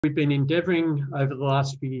We've been endeavouring over the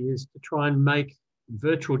last few years to try and make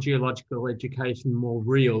virtual geological education more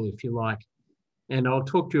real, if you like. And I'll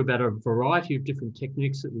talk to you about a variety of different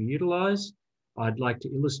techniques that we utilise. I'd like to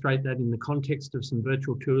illustrate that in the context of some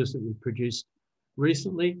virtual tours that we've produced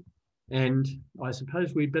recently. And I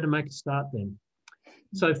suppose we'd better make a start then.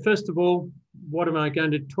 So first of all, what am I going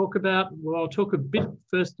to talk about? Well, I'll talk a bit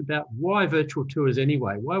first about why virtual tours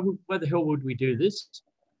anyway. Why the hell would we do this?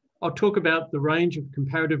 I'll talk about the range of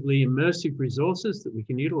comparatively immersive resources that we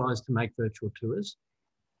can utilise to make virtual tours.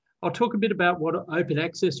 I'll talk a bit about what open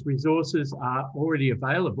access resources are already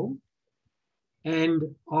available. And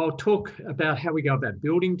I'll talk about how we go about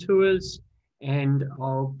building tours, and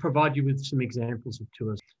I'll provide you with some examples of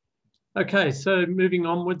tours. Okay, so moving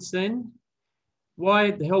onwards then.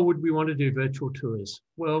 Why the hell would we want to do virtual tours?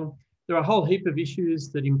 Well, there are a whole heap of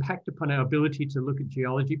issues that impact upon our ability to look at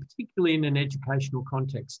geology, particularly in an educational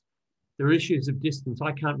context. There are issues of distance.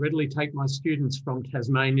 I can't readily take my students from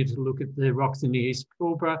Tasmania to look at the rocks in the East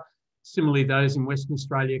Pilbara. Similarly, those in Western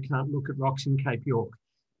Australia can't look at rocks in Cape York.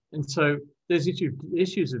 And so there's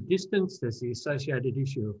issues of distance, there's the associated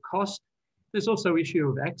issue of cost. There's also issue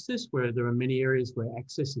of access, where there are many areas where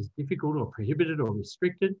access is difficult or prohibited or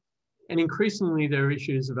restricted. And increasingly, there are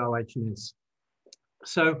issues of OH&S.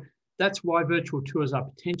 So that's why virtual tours are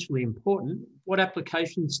potentially important. What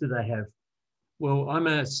applications do they have? Well, I'm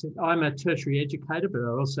a tertiary educator, but I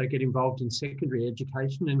also get involved in secondary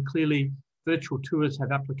education, and clearly virtual tours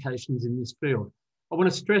have applications in this field. I want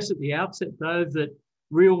to stress at the outset, though, that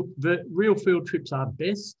real field trips are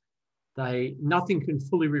best. Nothing can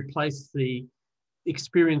fully replace the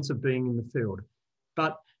experience of being in the field.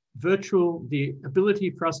 But the ability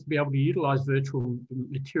for us to be able to utilise virtual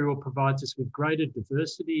material provides us with greater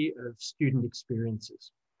diversity of student experiences.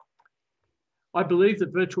 I believe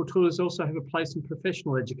that virtual tours also have a place in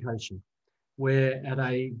professional education, where at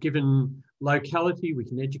a given locality, we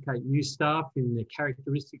can educate new staff in the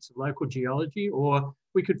characteristics of local geology, or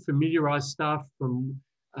we could familiarise staff in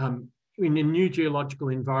a new geological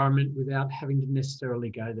environment without having to necessarily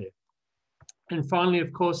go there. And finally,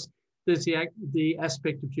 of course, there's the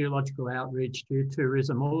aspect of geological outreach,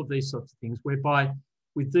 geotourism, all of these sorts of things, whereby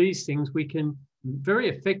with these things, we can very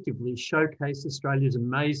effectively showcase Australia's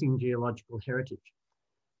amazing geological heritage.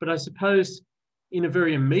 But I suppose in a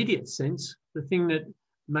very immediate sense, the thing that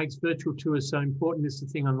makes virtual tours so important is the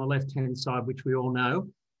thing on the left-hand side, which we all know.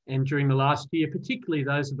 And during the last year, particularly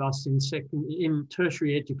those of us in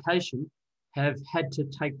tertiary education, have had to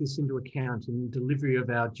take this into account in the delivery of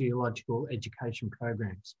our geological education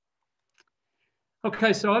programs.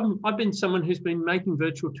 Okay, so I've been someone who's been making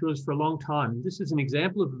virtual tours for a long time. This is an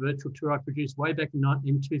example of a virtual tour I produced way back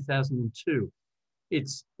in 2002.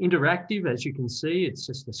 It's interactive, as you can see. It's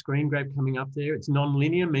just a screen grab coming up there. It's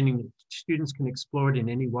non-linear, meaning that students can explore it in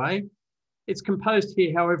any way. It's composed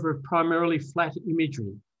here, however, of primarily flat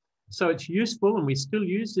imagery. So it's useful, and we still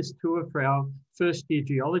use this tour for our first-year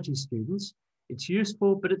geology students. It's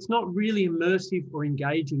useful, but it's not really immersive or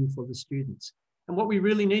engaging for the students. And what we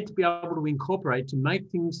really need to be able to incorporate to make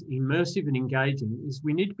things immersive and engaging is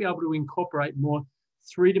we need to be able to incorporate more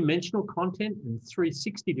three-dimensional content and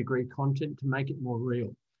 360-degree content to make it more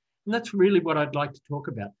real. And that's really what I'd like to talk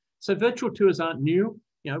about. So virtual tours aren't new.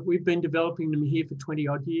 You know, we've been developing them here for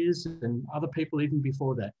 20-odd years, and other people even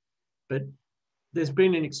before that. But there's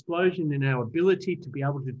been an explosion in our ability to be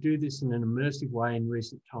able to do this in an immersive way in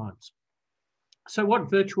recent times. So what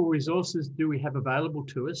virtual resources do we have available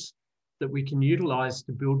to us that we can utilise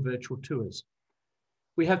to build virtual tours?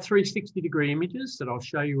 We have 360-degree images that I'll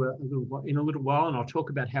show you in a little while, and I'll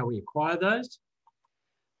talk about how we acquire those.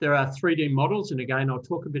 There are 3D models, and again, I'll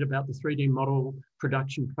talk a bit about the 3D model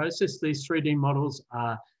production process. These 3D models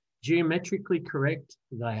are geometrically correct,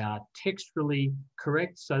 they are texturally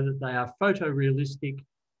correct, so that they are photorealistic,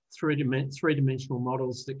 three-dimensional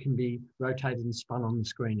models that can be rotated and spun on the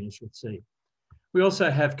screen, as you'll see. We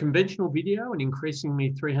also have conventional video and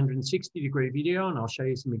increasingly 360-degree video, and I'll show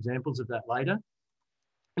you some examples of that later.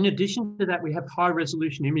 In addition to that, we have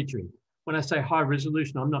high-resolution imagery. When I say high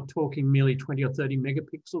resolution, I'm not talking merely 20 or 30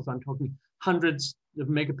 megapixels. I'm talking hundreds of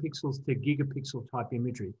megapixels to gigapixel type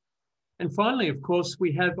imagery. And finally, of course,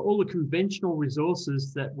 we have all the conventional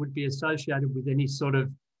resources that would be associated with any sort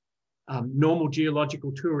of normal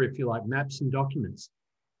geological tour, if you like, maps and documents.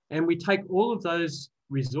 And we take all of those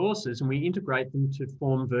resources and we integrate them to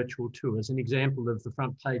form virtual tours. An example of the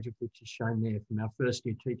front page of which is shown there from our first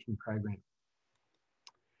year teaching program.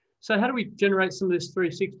 So how do we generate some of this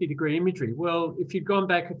 360-degree imagery? Well, if you'd gone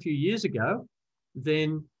back a few years ago,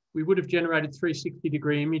 then we would have generated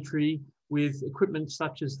 360-degree imagery with equipment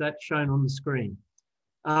such as that shown on the screen.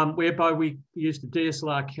 whereby we used a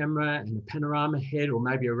DSLR camera and a panorama head or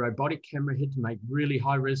maybe a robotic camera head to make really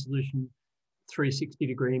high resolution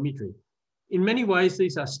 360-degree imagery. In many ways,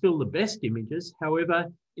 these are still the best images. However,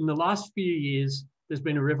 in the last few years, there's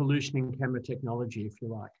been a revolution in camera technology, if you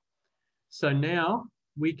like. So now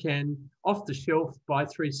we can, off the shelf, buy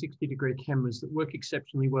 360-degree cameras that work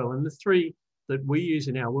exceptionally well. And the three that we use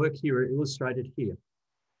in our work here are illustrated here.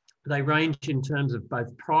 They range in terms of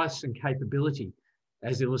both price and capability,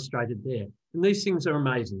 as illustrated there. And these things are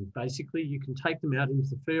amazing. Basically, you can take them out into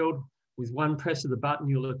the field. With one press of the button,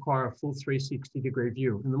 you'll acquire a full 360-degree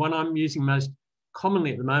view. And the one I'm using most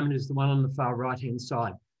commonly at the moment is the one on the far right-hand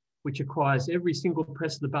side, which acquires every single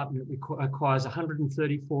press of the button. It acquires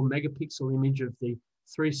 134 megapixel image of the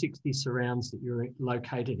 360 surrounds that you're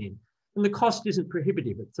located in. And the cost isn't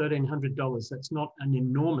prohibitive at $1,300. That's not an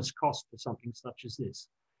enormous cost for something such as this.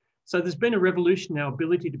 So there's been a revolution in our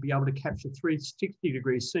ability to be able to capture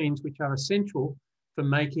 360-degree scenes, which are essential for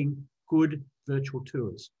making good virtual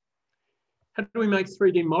tours. How do we make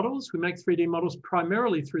 3D models? We make 3D models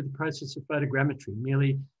primarily through the process of photogrammetry,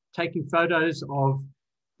 merely taking photos of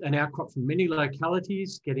an outcrop from many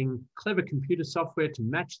localities, getting clever computer software to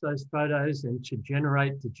match those photos and to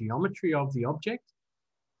generate the geometry of the object.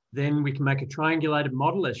 Then we can make a triangulated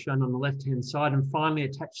model as shown on the left-hand side and finally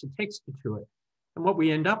attach the texture to it. And what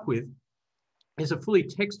we end up with is a fully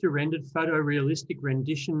texture-rendered photorealistic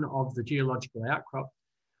rendition of the geological outcrop,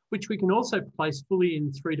 which we can also place fully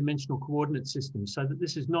in three-dimensional coordinate systems so that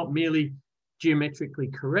this is not merely geometrically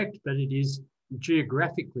correct, but it is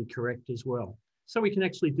geographically correct as well. So we can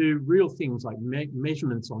actually do real things like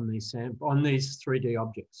measurements on these 3D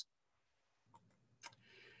objects.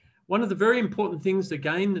 One of the very important things,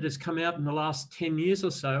 again, that has come out in the last 10 years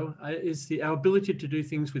or so is our ability to do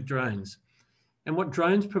things with drones. And what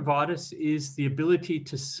drones provide us is the ability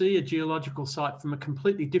to see a geological site from a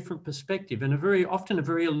completely different perspective and often a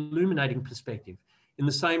very illuminating perspective, in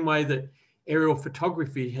the same way that aerial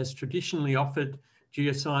photography has traditionally offered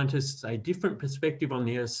geoscientists a different perspective on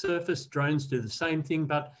the Earth's surface. Drones do the same thing,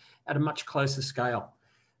 but at a much closer scale.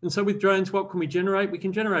 And so with drones, what can we generate? We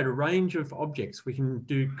can generate a range of objects. We can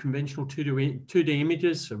do conventional 2D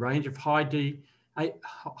images, a range of high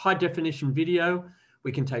definition video.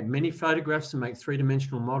 We can take many photographs and make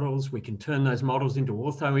three-dimensional models. We can turn those models into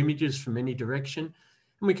ortho images from any direction.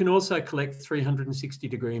 And we can also collect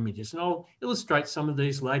 360-degree images. And I'll illustrate some of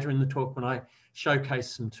these later in the talk when I showcase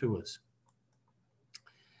some tours.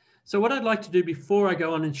 So what I'd like to do before I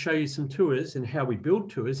go on and show you some tours and how we build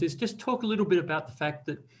tours is just talk a little bit about the fact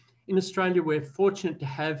that in Australia, we're fortunate to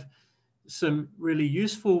have some really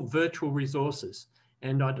useful virtual resources.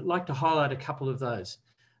 And I'd like to highlight a couple of those.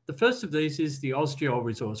 The first of these is the AusGeol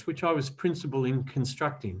resource, which I was principal in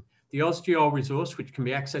constructing. The AusGeol resource, which can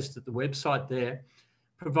be accessed at the website there,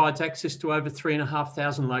 provides access to over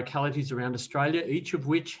 3,500 localities around Australia, each of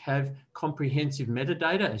which have comprehensive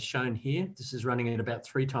metadata as shown here. This is running at about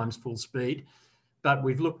 3 times full speed, but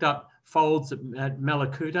we've looked up folds at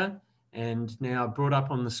Malakuta and now brought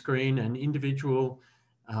up on the screen an individual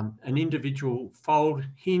fold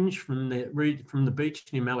hinge from the beach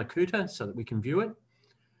near Malakuta so that we can view it.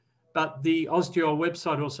 But the AusGeol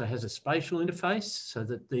website also has a spatial interface so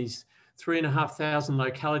that these 3,500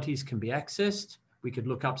 localities can be accessed. We could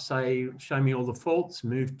look up, say, show me all the faults,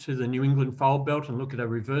 move to the New England fold belt and look at a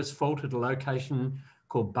reverse fault at a location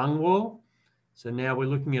called Bungwall. So now we're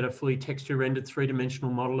looking at a fully texture rendered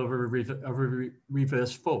three-dimensional model of a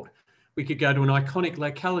reverse fault. We could go to an iconic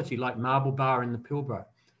locality like Marble Bar in the Pilbara.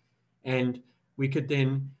 And we could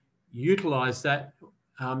then utilize that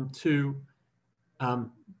to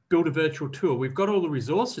build a virtual tour. We've got all the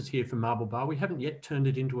resources here for Marble Bar. We haven't yet turned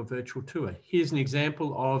it into a virtual tour. Here's an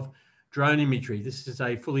example of drone imagery. This is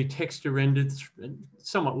a fully texture rendered,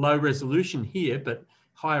 somewhat low resolution here, but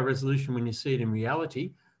higher resolution when you see it in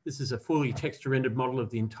reality. This is a fully texture rendered model of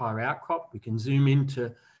the entire outcrop. We can zoom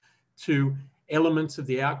into elements of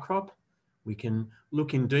the outcrop. We can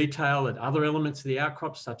look in detail at other elements of the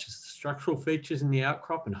outcrop, such as the structural features in the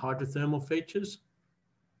outcrop and hydrothermal features.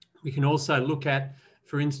 We can also look at,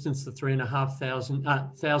 for instance, the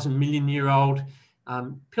 3,500 million-year-old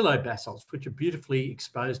pillow basalts, which are beautifully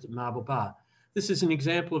exposed at Marble Bar. This is an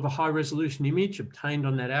example of a high-resolution image obtained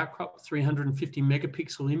on that outcrop, 350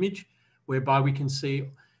 megapixel image, whereby we can see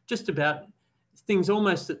just about things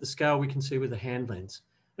almost at the scale we can see with a hand lens.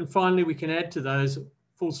 And finally, we can add to those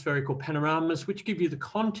full spherical panoramas, which give you the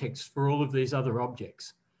context for all of these other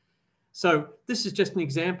objects. So this is just an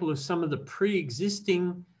example of some of the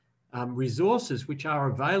pre-existing resources which are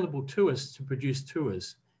available to us to produce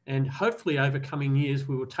tours. And hopefully over coming years,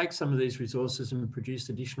 we will take some of these resources and produce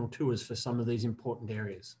additional tours for some of these important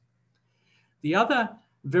areas. The other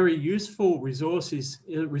very useful resource is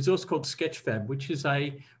a resource called Sketchfab, which is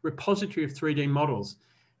a repository of 3D models.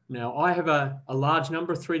 Now, I have a large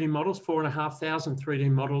number of 3D models, 4,500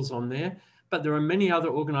 3D models on there, but there are many other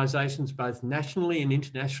organizations, both nationally and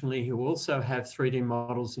internationally, who also have 3D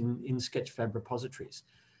models in Sketchfab repositories.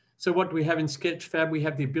 So what do we have in Sketchfab? We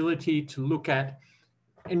have the ability to look at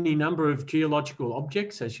any number of geological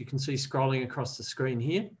objects, as you can see scrolling across the screen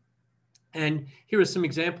here. And here are some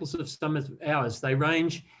examples of some of ours. They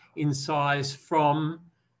range in size from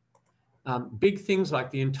big things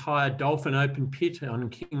like the entire dolphin open pit on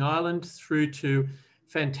King Island through to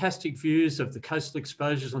fantastic views of the coastal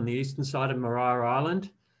exposures on the eastern side of Maria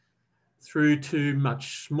Island, through to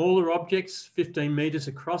much smaller objects, 15 metres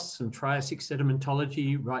across, some Triassic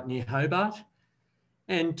sedimentology right near Hobart,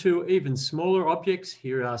 and to even smaller objects.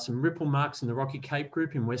 Here are some ripple marks in the Rocky Cape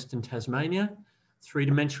group in Western Tasmania,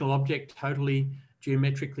 three-dimensional object, totally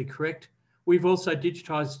geometrically correct. We've also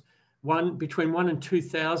digitised between 1,000 and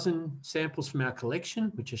 2,000 samples from our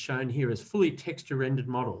collection, which are shown here as fully texture rendered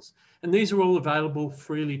models. And these are all available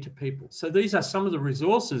freely to people. So these are some of the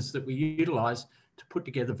resources that we utilise to put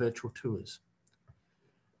together virtual tours.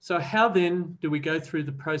 So how then do we go through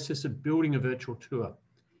the process of building a virtual tour?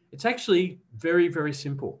 It's actually very, very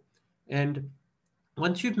simple. And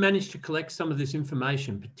once you've managed to collect some of this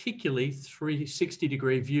information, particularly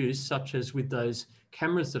 360-degree views, such as with those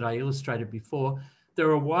cameras that I illustrated before, there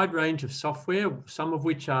are a wide range of software, some of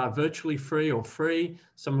which are virtually free or free,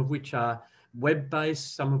 some of which are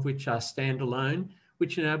web-based, some of which are standalone,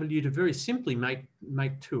 which enable you to very simply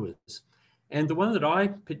make tours. And the one that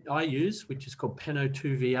I use, which is called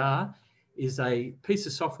Pano2 VR, is a piece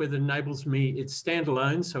of software that enables me, it's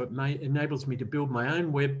standalone, so it enables me to build my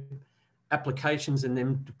own web applications and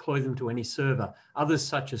then deploy them to any server. Others,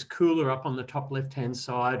 such as Cooler up on the top left-hand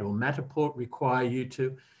side or Matterport, require you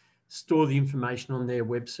to store the information on their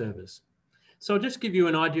web servers. So I'll just give you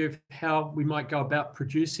an idea of how we might go about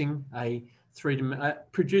producing a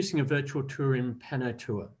virtual tour in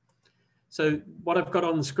Pano2. So what I've got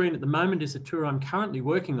on the screen at the moment is a tour I'm currently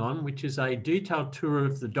working on, which is a detailed tour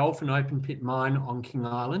of the Dolphin Open Pit Mine on King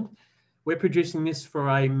Island. We're producing this for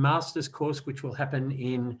a master's course, which will happen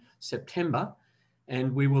in September.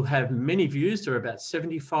 And we will have many views. There are about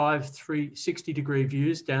 75 360-degree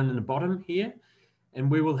views down in the bottom here. And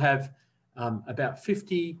we will have about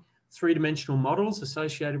 50 three-dimensional models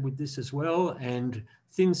associated with this as well, and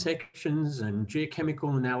thin sections and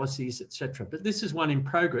geochemical analyses, etc. But this is one in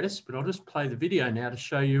progress, but I'll just play the video now to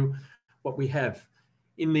show you what we have.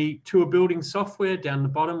 In the tour building software down the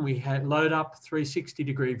bottom, we load up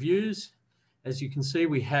 360-degree views. As you can see,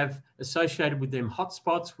 we have associated with them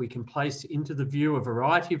hotspots. We can place into the view a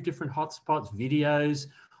variety of different hotspots, videos,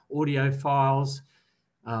 audio files.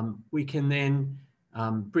 We can then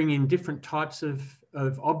bring in different types of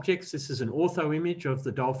objects. This is an ortho image of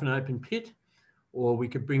the Dolphin Open Pit, or we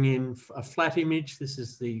could bring in a flat image. This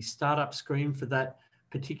is the startup screen for that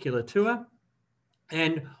particular tour.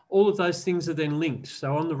 And all of those things are then linked.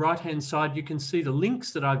 So on the right-hand side, you can see the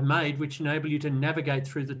links that I've made, which enable you to navigate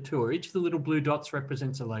through the tour. Each of the little blue dots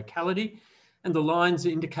represents a locality, and the lines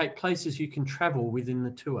indicate places you can travel within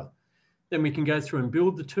the tour. Then we can go through and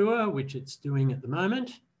build the tour, which it's doing at the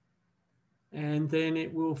moment. And then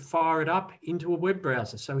it will fire it up into a web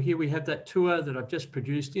browser. So here we have that tour that I've just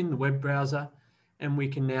produced in the web browser, and we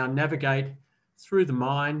can now navigate through the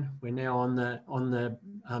mine. We're now on the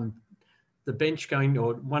bench going,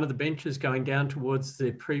 or one of the benches going down towards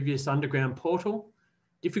the previous underground portal.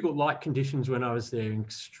 Difficult light conditions when I was there,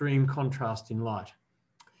 extreme contrast in light.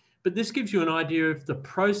 But this gives you an idea of the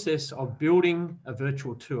process of building a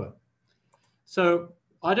virtual tour. So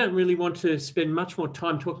I don't really want to spend much more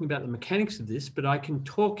time talking about the mechanics of this, but I can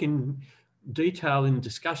talk in detail in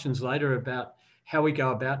discussions later about how we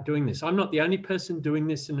go about doing this. I'm not the only person doing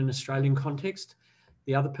this in an Australian context.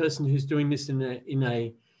 The other person who's doing this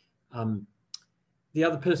the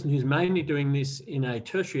other person who's mainly doing this in a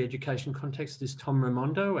tertiary education context is Tom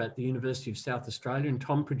Raimondo at the University of South Australia. And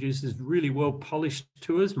Tom produces really well-polished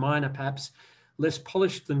tours. Mine are perhaps less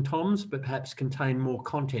polished than Tom's, but perhaps contain more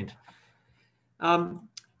content.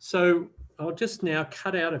 So I'll just now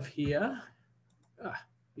cut out of here.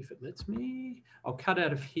 If it lets me, I'll cut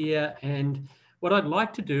out of here. And what I'd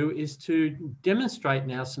like to do is to demonstrate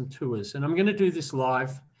now some tours. And I'm going to do this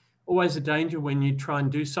live. Always a danger when you try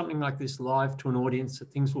and do something like this live to an audience that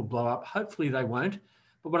things will blow up. Hopefully they won't.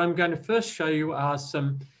 But what I'm going to first show you are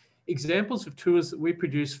some examples of tours that we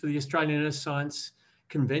produced for the Australian Earth Science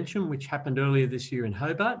Convention, which happened earlier this year in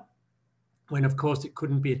Hobart. when of course it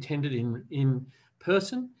couldn't be attended in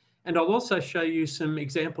person. And I'll also show you some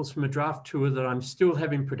examples from a draft tour that I'm still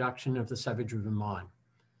having production of the Savage River Mine.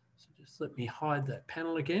 So just let me hide that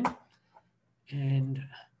panel again. And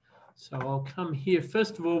so I'll come here.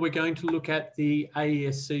 First of all, we're going to look at the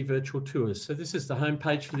AESC virtual tours. So this is the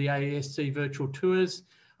homepage for the AESC virtual tours.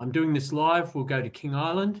 I'm doing this live. We'll go to King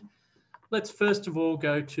Island. Let's first of all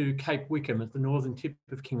go to Cape Wickham at the northern tip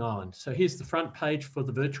of King Island. So here's the front page for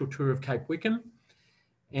the virtual tour of Cape Wickham.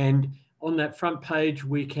 And on that front page,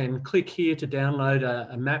 we can click here to download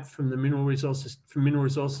a map from the Mineral Resources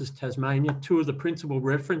Tasmania. Two of the principal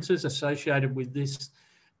references associated with this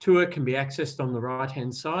tour can be accessed on the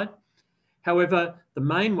right-hand side. However, the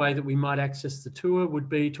main way that we might access the tour would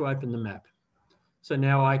be to open the map. So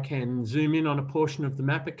now I can zoom in on a portion of the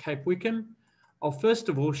map at Cape Wickham. I'll first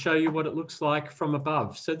of all show you what it looks like from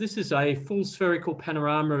above. So this is a full spherical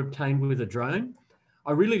panorama obtained with a drone.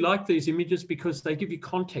 I really like these images because they give you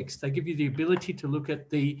context. They give you the ability to look at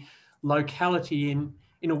the locality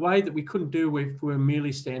in a way that we couldn't do if we were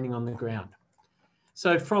merely standing on the ground.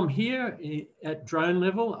 So from here at drone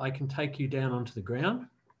level, I can take you down onto the ground.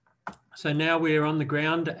 So now we're on the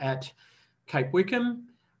ground at Cape Wickham.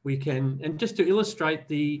 We can, and just to illustrate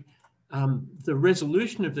the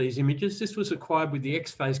resolution of these images, this was acquired with the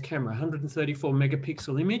X-Phase camera, 134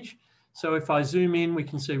 megapixel image. So if I zoom in, we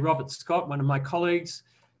can see Robert Scott, one of my colleagues,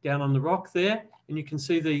 down on the rock there, and you can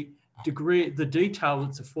see the detail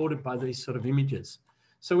that's afforded by these sort of images.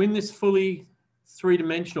 So in this fully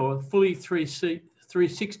three-dimensional, or fully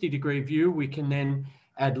 360-degree view, we can then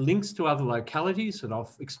add links to other localities that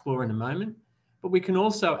I'll explore in a moment, but we can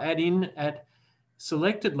also add in at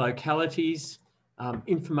selected localities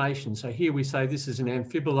information. So here we say this is an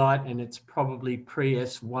amphibolite and it's probably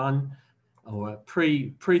pre-S1 or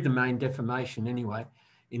pre the main deformation anyway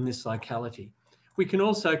in this locality. We can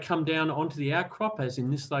also come down onto the outcrop as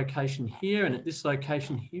in this location here, and at this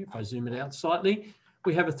location here, if I zoom it out slightly,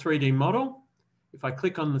 we have a 3D model. If I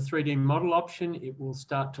click on the 3D model option, it will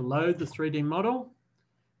start to load the 3D model.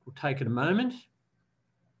 We'll take it a moment.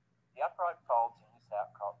 The upright folds in this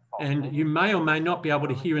outcrop. And you may or may not be able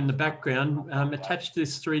to hear in the background, attached to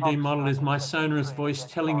this 3D model is my sonorous voice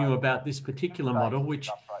telling you about this particular model, which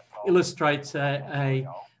illustrates a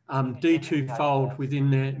D2 fold within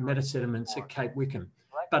the metasediments at Cape Wickham.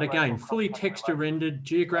 But again, fully texture rendered,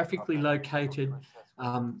 geographically located,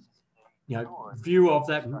 view of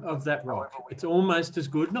that rock. It's almost as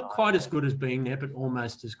good, not quite as good as being there, but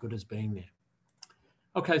almost as good as being there.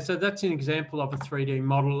 Okay, so that's an example of a 3D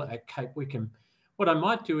model at Cape Wickham. What I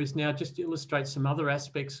might do is now just illustrate some other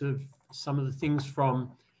aspects of some of the things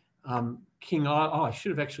from King Island. Oh, I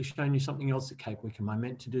should have actually shown you something else at Cape Wickham. I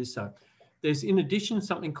meant to do so. There's, in addition,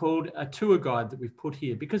 something called a tour guide that we've put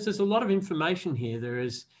here because there's a lot of information here. There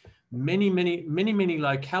is many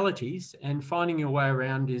localities, and finding your way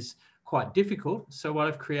around is quite difficult. So what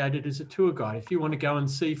I've created is a tour guide. If you want to go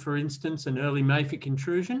and see, for instance, an early mafic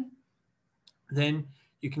intrusion, then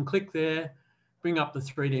you can click there, bring up the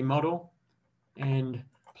 3D model and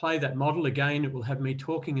play that model. Again, it will have me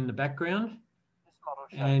talking in the background.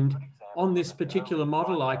 And on this particular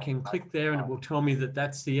model, I can click there and it will tell me that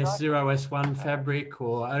that's the S0, S1 fabric,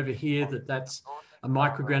 or over here that that's a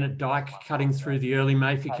microgranite dike cutting through the early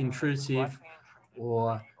mafic intrusive,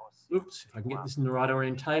 or oops, if I can get this in the right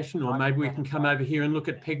orientation, or maybe we can come over here and look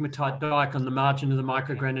at pegmatite dike on the margin of the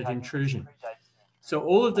microgranite intrusion. So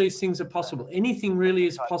all of these things are possible. Anything really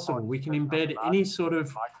is possible. We can embed any sort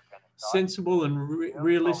of sensible and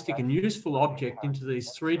realistic and useful object into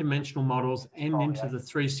these three-dimensional models and into the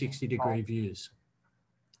 360-degree views.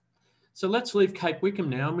 So let's leave Cape Wickham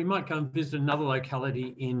now, and we might go and visit another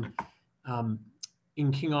locality in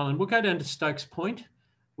King Island. We'll go down to Stokes Point,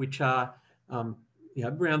 which are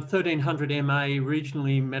around 1300 MA,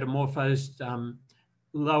 regionally metamorphosed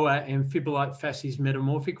lower amphibolite facies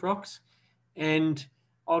metamorphic rocks. And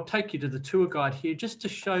I'll take you to the tour guide here just to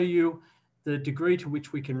show you the degree to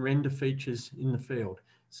which we can render features in the field.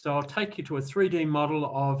 So I'll take you to a 3D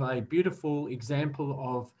model of a beautiful example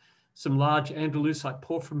of some large andalusite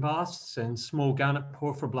porphyroblasts and small garnet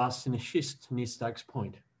porphyroblasts in a schist near Stokes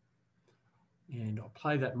Point. And I'll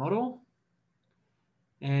play that model.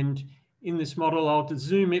 And in this model, I'll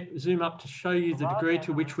zoom up to show you the degree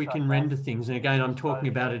to which we can render things. And again, I'm talking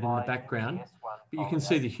about it in the background. But you can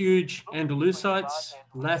see the huge andalusites,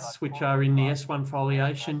 laths, which are in the S1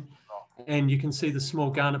 foliation, and you can see the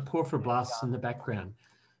small garnet porphyroblasts in the background.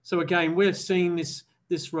 So again, we're seeing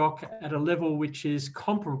this rock at a level which is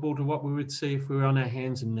comparable to what we would see if we were on our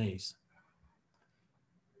hands and knees.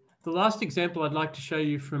 The last example I'd like to show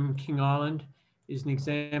you from King Island is an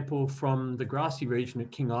example from the grassy region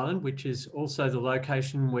at King Island, which is also the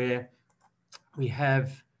location where we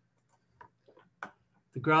have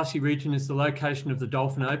the grassy region is the location of the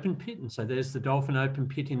Dolphin Open Pit. And so there's the Dolphin Open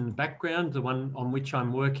Pit in the background, the one on which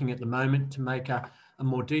I'm working at the moment to make a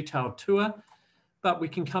more detailed tour. But we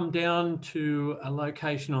can come down to a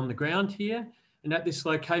location on the ground here. And at this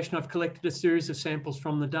location, I've collected a series of samples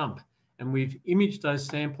from the dump. And we've imaged those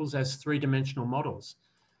samples as three-dimensional models.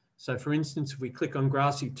 So for instance, if we click on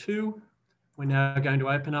Grassy 2, we're now going to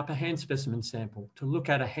open up a hand specimen sample to look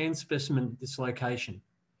at a hand specimen at this location.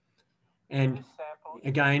 And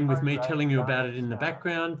again, with me telling you about it in the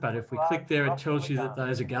background, but if we click there, it tells you that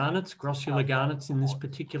those are garnets, grossular garnets in this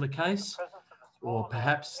particular case, or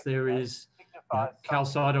perhaps there is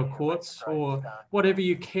calcite or quartz, or whatever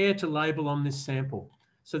you care to label on this sample.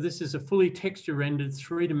 So this is a fully texture rendered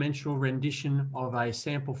three-dimensional rendition of a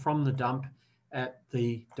sample from the dump at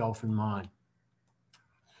the Dolphin Mine.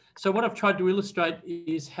 So what I've tried to illustrate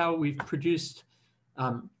is how we've produced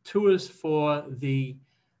tours for the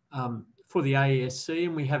AESC,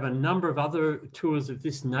 and we have a number of other tours of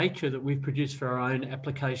this nature that we've produced for our own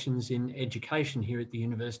applications in education here at the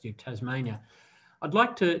University of Tasmania. I'd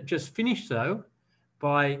like to just finish though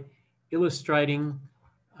by illustrating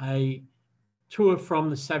a tour from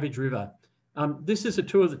the Savage River. This is a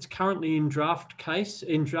tour that's currently in draft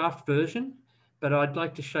version, but I'd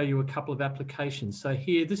like to show you a couple of applications. So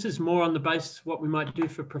here, this is more on the basis of what we might do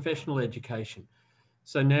for professional education.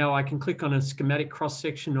 So now I can click on a schematic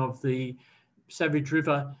cross-section of the Savage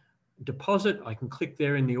River deposit. I can click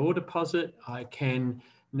there in the ore deposit. I can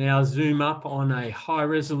now zoom up on a high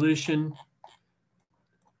resolution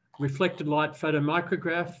reflected light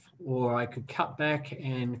photomicrograph, or I could cut back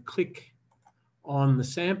and click on the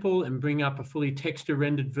sample and bring up a fully texture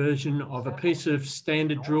rendered version of a piece of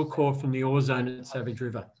standard drill core from the ore zone at Savage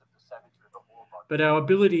River. But our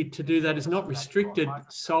ability to do that is not restricted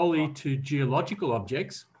solely to geological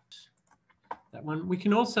objects. That one. We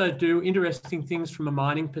can also do interesting things from a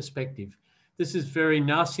mining perspective. This is very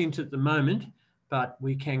nascent at the moment, but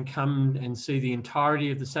we can come and see the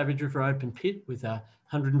entirety of the Savage River open pit with a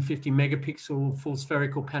 150 megapixel full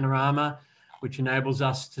spherical panorama, which enables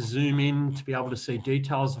us to zoom in to be able to see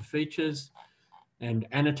details of features and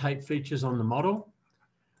annotate features on the model.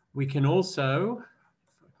 We can also,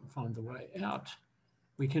 if I can find the way out,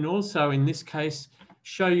 we can also, in this case,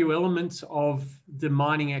 show you elements of the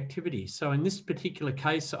mining activity. So in this particular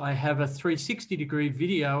case, I have a 360-degree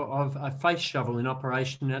video of a face shovel in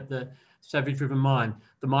operation at the Savage River mine.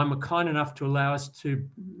 The mine were kind enough to allow us to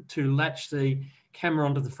latch the camera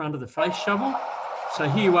onto the front of the face shovel. So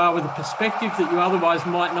here you are with a perspective that you otherwise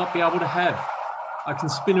might not be able to have. I can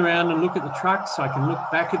spin around and look at the trucks. I can look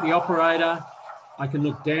back at the operator. I can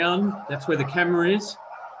look down. That's where the camera is.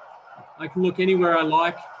 I can look anywhere I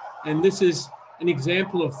like. And this is an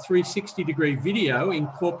example of 360-degree video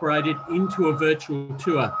incorporated into a virtual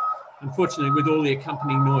tour, unfortunately with all the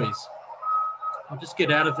accompanying noise. I'll just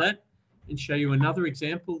get out of that and show you another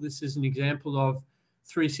example. This is an example of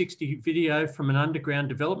 360 video from an underground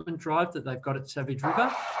development drive that they've got at Savage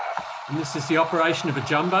River. And this is the operation of a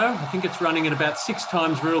jumbo. I think it's running at about 6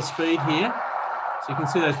 times real speed here. So you can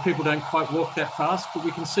see those people don't quite walk that fast, but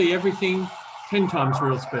we can see everything 10 times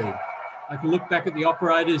real speed. I can look back at the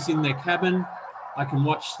operators in their cabin. I can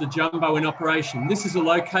watch the jumbo in operation. This is a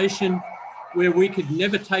location where we could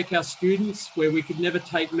never take our students, where we could never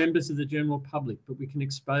take members of the general public, but we can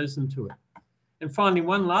expose them to it. And finally,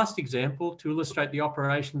 one last example to illustrate the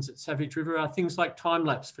operations at Savage River are things like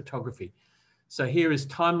time-lapse photography. So here is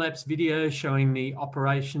time-lapse video showing the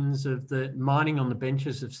operations of the mining on the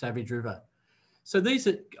benches of Savage River. So these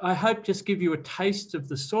are, I hope, just give you a taste of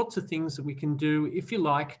the sorts of things that we can do, if you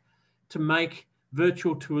like, to make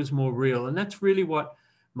virtual tours more real. And that's really what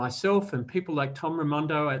myself and people like Tom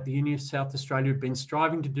Raimondo at the Uni of South Australia have been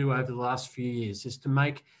striving to do over the last few years, is to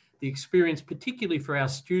make the experience, particularly for our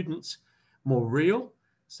students, more real,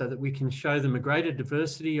 so that we can show them a greater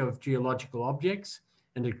diversity of geological objects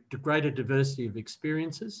and a greater diversity of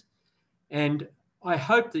experiences. And I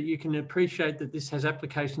hope that you can appreciate that this has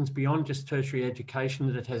applications beyond just tertiary education,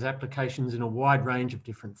 that it has applications in a wide range of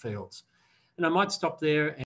different fields. And I might stop there.